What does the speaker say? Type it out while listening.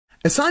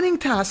Assigning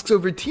tasks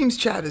over Teams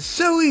chat is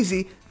so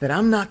easy that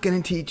I'm not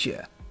going to teach you.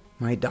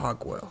 My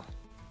dog will.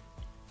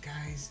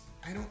 Guys,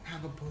 I don't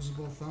have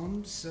opposable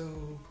thumbs, so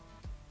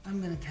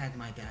I'm gonna tag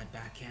my dad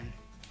back in.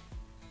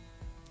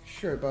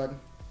 Sure, bud.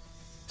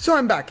 So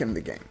I'm back in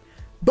the game.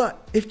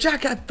 But if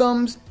Jack had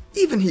thumbs,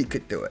 even he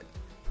could do it.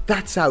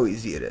 That's how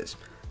easy it is.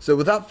 So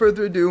without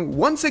further ado,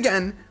 once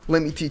again,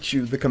 let me teach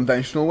you the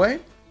conventional way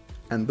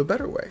and the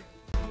better way.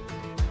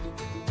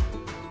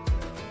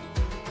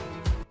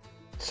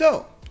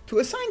 So, to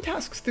assign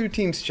tasks through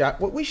Teams chat,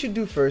 what we should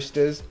do first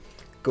is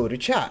go to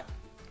chat.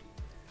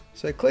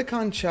 So I click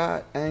on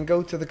chat and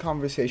go to the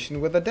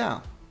conversation with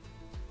Adele.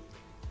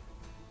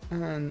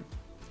 And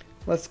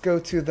let's go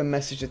to the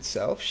message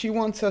itself. She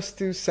wants us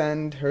to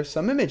send her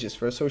some images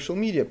for a social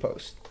media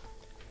post.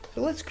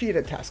 So let's create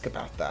a task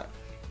about that.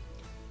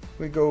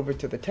 We go over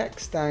to the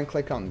text and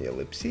click on the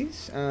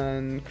ellipses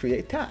and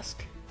create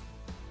task.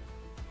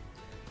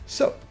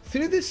 So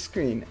through this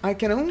screen, I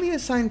can only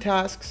assign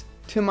tasks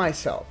to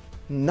myself,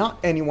 not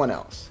anyone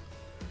else.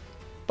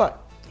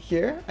 But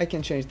here I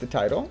can change the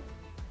title.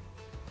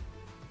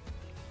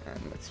 And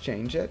let's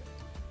change it.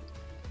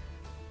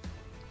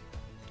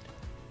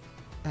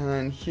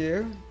 And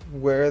here,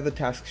 where the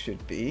task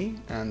should be,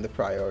 and the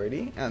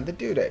priority, and the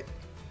due date.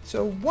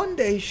 So 1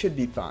 day should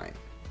be fine.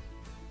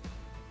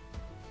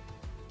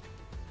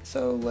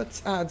 So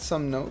let's add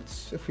some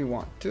notes if we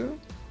want to.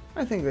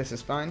 I think this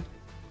is fine.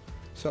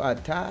 So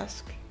add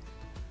task.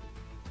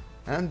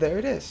 And there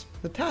it is.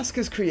 The task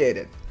is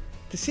created.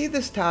 To see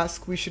this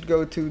task, we should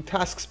go to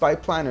Tasks by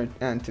Planner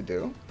and To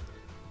Do.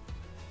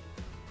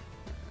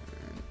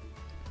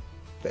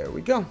 There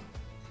we go.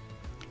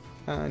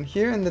 And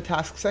here in the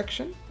task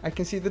section, I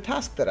can see the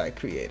task that I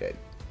created.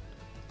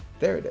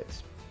 There it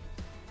is.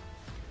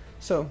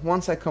 So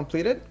once I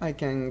complete it, I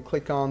can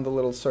click on the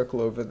little circle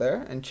over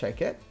there and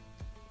check it.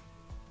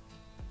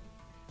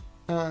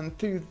 And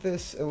through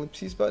this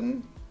ellipses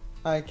button,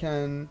 I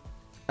can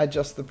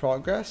adjust the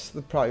progress,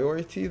 the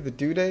priority, the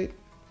due date,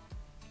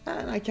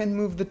 and I can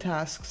move the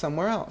task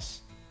somewhere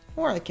else,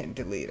 or I can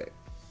delete it.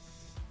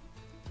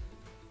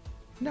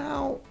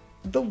 Now,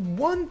 the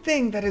one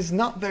thing that is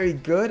not very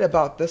good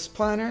about this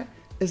planner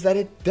is that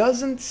it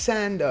doesn't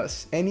send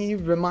us any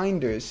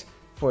reminders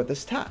for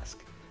this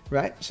task,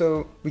 right?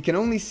 So we can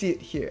only see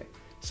it here.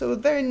 So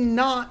they're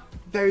not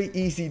very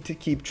easy to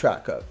keep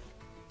track of.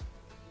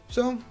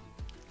 So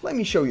let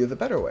me show you the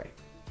better way.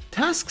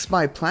 Tasks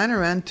by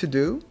Planner and To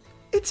Do,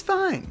 it's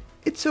fine,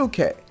 it's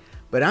okay.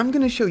 But I'm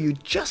going to show you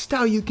just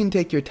how you can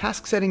take your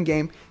task setting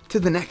game to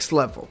the next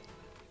level,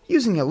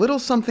 using a little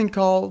something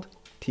called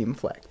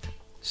Teamflect.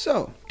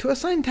 So, to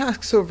assign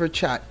tasks over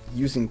chat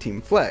using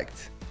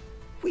Teamflect,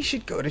 we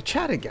should go to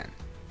chat again.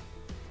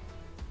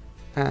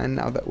 And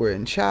now that we're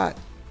in chat,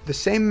 the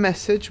same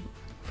message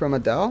from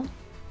Adele.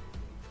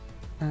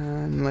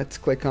 And let's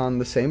click on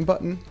the same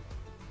button.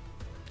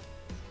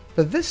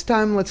 But this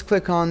time, let's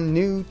click on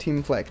New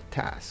Teamflect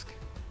Task.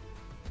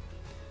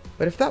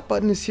 But if that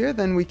button is here,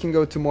 then we can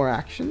go to More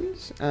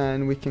Actions,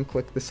 and we can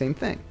click the same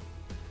thing.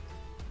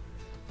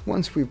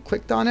 Once we've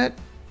clicked on it,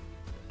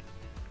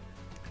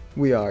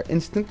 we are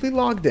instantly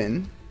logged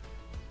in.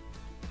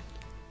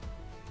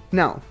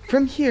 Now,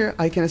 from here,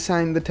 I can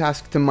assign the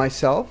task to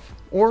myself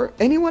or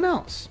anyone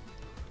else,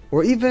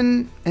 or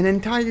even an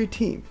entire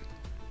team,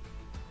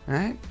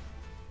 right?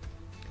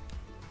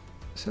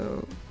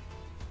 So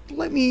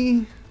let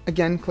me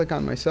again click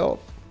on myself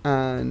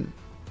and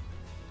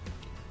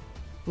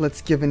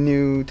let's give a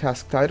new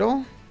task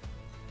title.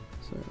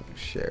 So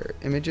share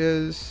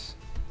images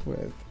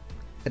with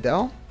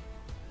Adele.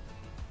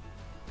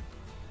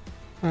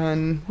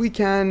 And we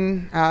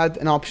can add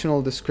an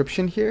optional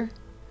description here.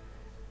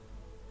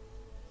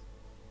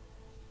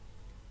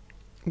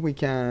 We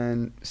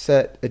can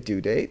set a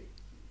due date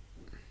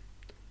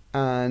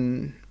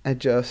and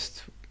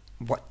adjust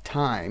what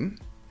time.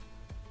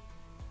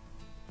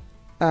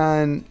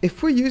 And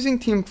if we're using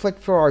Teamflect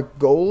for our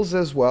goals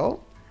as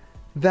well,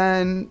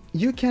 then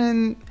you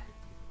can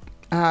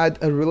add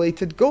a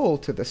related goal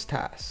to this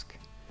task,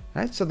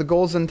 right? So the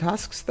goals and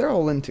tasks, they're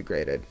all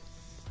integrated.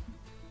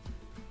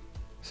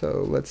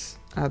 So let's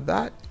add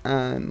that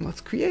and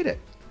let's create it.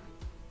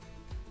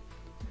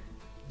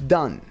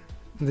 Done.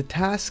 The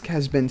task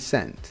has been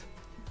sent.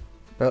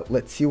 But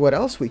let's see what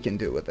else we can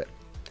do with it.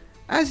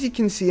 As you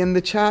can see in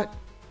the chat,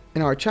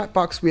 in our chat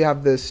box, we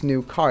have this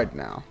new card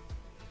now.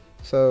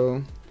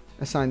 So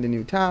assign the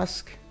new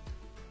task.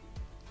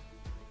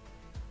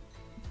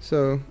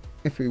 So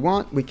if we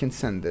want, we can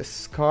send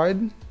this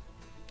card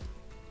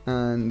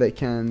and they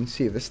can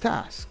see this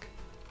task.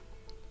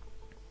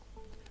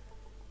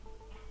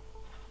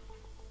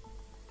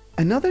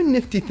 Another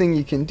nifty thing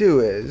you can do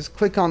is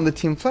click on the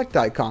Teamflect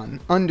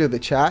icon under the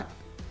chat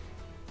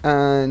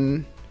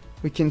and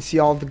we can see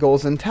all the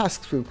goals and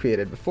tasks we've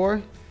created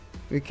before.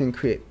 We can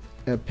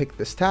pick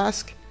this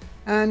task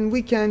and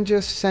we can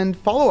just send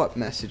follow-up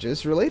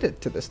messages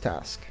related to this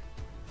task.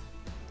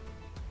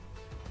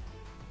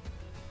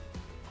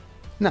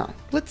 Now,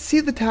 let's see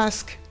the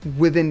task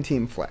within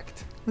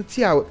Teamflect. Let's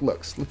see how it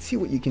looks. Let's see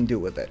what you can do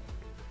with it.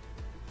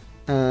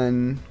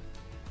 And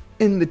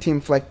in the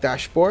Teamflect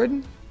dashboard,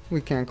 we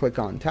can click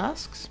on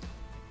tasks.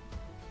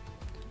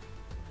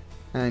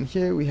 And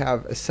here we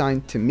have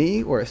assigned to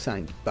me or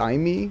assigned by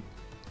me.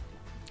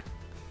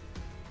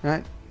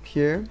 Right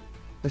here,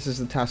 this is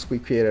the task we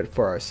created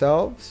for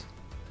ourselves.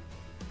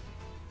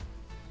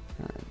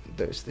 And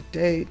there's the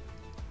date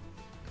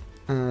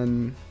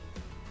and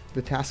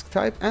the task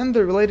type and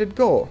the related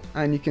goal.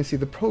 And you can see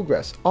the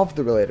progress of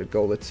the related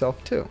goal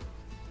itself too.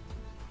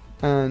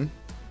 And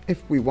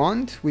if we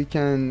want, we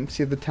can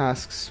see the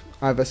tasks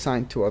I've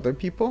assigned to other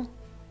people.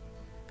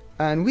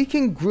 And we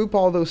can group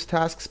all those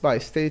tasks by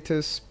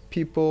status,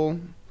 people,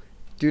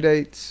 due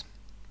dates.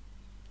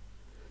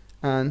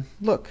 And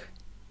look,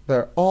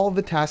 they're all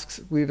the tasks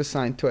we've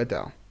assigned to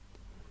Adele.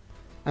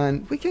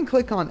 And we can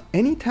click on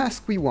any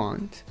task we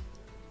want.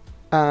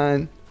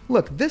 And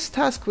look, this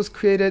task was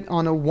created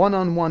on a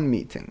one-on-one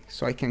meeting.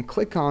 So I can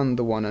click on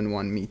the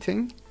one-on-one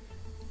meeting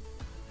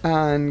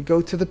and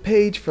go to the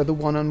page for the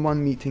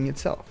one-on-one meeting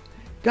itself.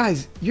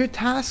 Guys, your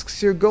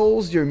tasks, your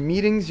goals, your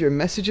meetings, your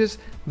messages,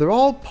 they're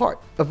all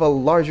part of a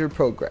larger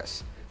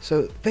progress.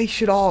 So they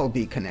should all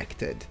be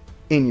connected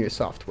in your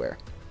software.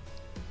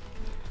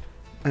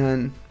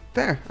 And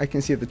there, I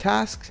can see the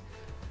tasks.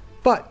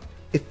 But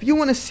if you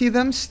want to see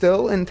them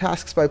still in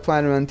Tasks by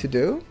Planner and To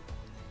Do,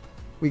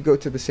 we go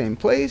to the same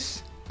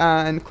place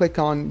and click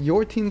on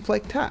Your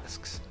Teamflect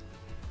Tasks.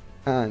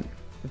 And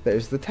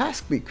there's the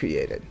task we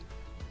created.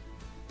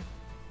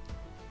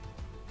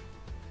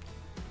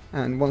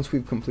 And once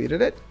we've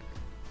completed it,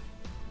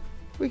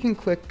 we can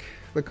click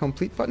the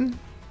complete button,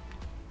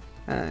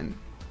 and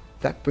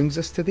that brings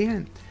us to the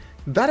end.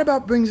 That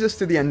about brings us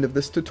to the end of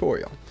this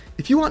tutorial.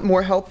 If you want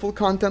more helpful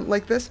content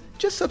like this,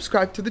 just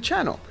subscribe to the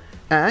channel.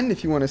 And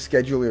if you want to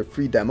schedule your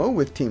free demo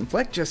with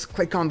Teamflect, just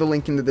click on the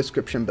link in the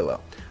description below.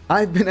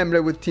 I've been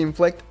Emre with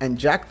Teamflect, and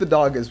Jack the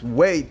dog is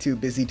way too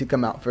busy to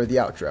come out for the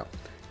outro.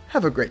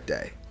 Have a great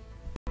day.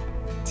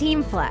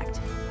 Teamflect.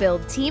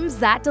 Build teams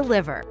that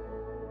deliver.